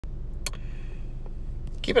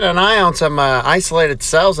Keeping an eye on some isolated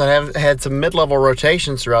cells that have had some mid-level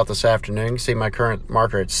rotations throughout this afternoon. You can see my current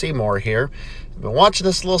marker at Seymour here. I've been watching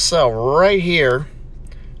this little cell right here.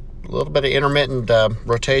 A little bit of intermittent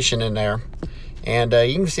rotation in there. And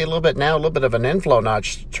you can see a little bit now, a little bit of an inflow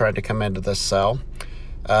notch trying to come into this cell.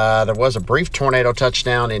 There was a brief tornado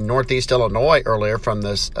touchdown in northeast Illinois earlier from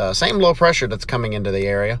this same low pressure that's coming into the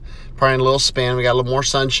area. Probably a little spin. We got a little more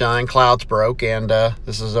sunshine. Clouds broke, and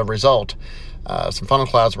this is a result. Some funnel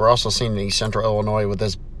clouds we're also seeing in east central Illinois with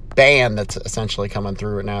this band that's essentially coming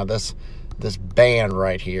through it now. This band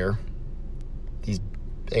right here.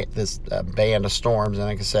 This band of storms, and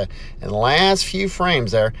like I said, in the last few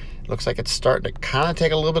frames there, it looks like it's starting to kind of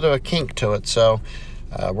take a little bit of a kink to it. So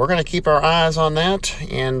we're going to keep our eyes on that,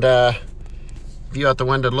 and view out the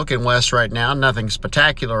window looking west right now. Nothing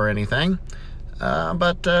spectacular or anything,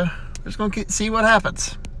 but we're just going to see what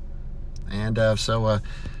happens. And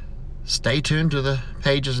stay tuned to the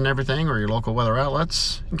pages and everything, or your local weather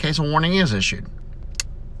outlets, in case a warning is issued.